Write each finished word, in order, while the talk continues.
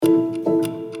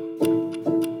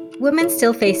Women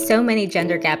still face so many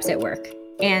gender gaps at work,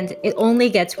 and it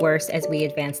only gets worse as we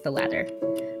advance the ladder.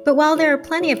 But while there are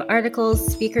plenty of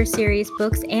articles, speaker series,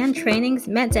 books, and trainings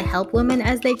meant to help women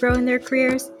as they grow in their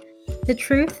careers, the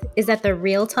truth is that the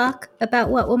real talk about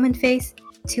what women face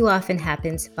too often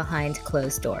happens behind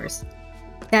closed doors.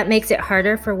 That makes it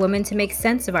harder for women to make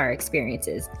sense of our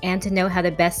experiences and to know how to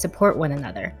best support one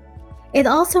another. It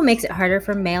also makes it harder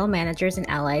for male managers and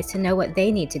allies to know what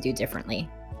they need to do differently.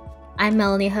 I'm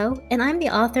Melanie Ho, and I'm the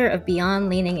author of Beyond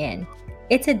Leaning In.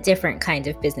 It's a different kind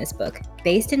of business book,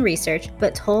 based in research,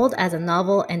 but told as a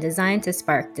novel and designed to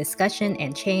spark discussion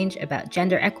and change about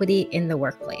gender equity in the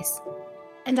workplace.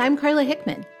 And I'm Carla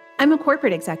Hickman. I'm a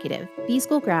corporate executive,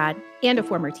 B-School grad, and a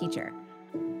former teacher.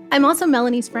 I'm also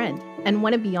Melanie's friend and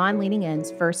one of Beyond Leaning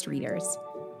In's first readers.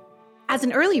 As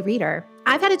an early reader,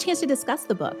 I've had a chance to discuss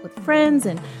the book with friends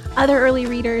and other early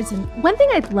readers, and one thing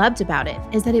I've loved about it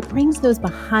is that it brings those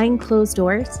behind closed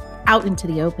doors out into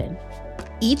the open.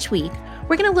 Each week,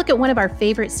 we're going to look at one of our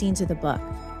favorite scenes of the book,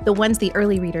 the ones the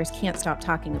early readers can't stop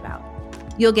talking about.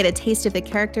 You'll get a taste of the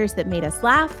characters that made us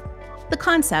laugh, the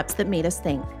concepts that made us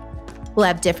think. We'll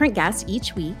have different guests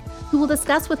each week who will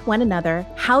discuss with one another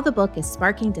how the book is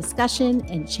sparking discussion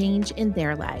and change in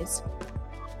their lives.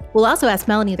 We'll also ask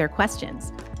Melanie their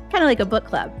questions, kind of like a book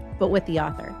club, but with the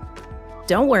author.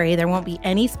 Don't worry, there won't be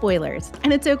any spoilers,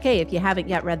 and it's okay if you haven't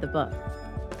yet read the book.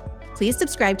 Please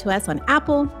subscribe to us on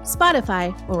Apple,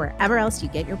 Spotify, or wherever else you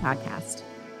get your podcast.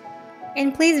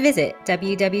 And please visit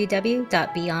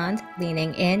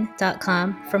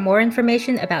www.beyondleaningin.com for more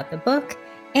information about the book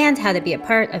and how to be a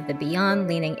part of the Beyond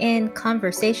Leaning In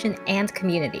conversation and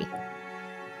community.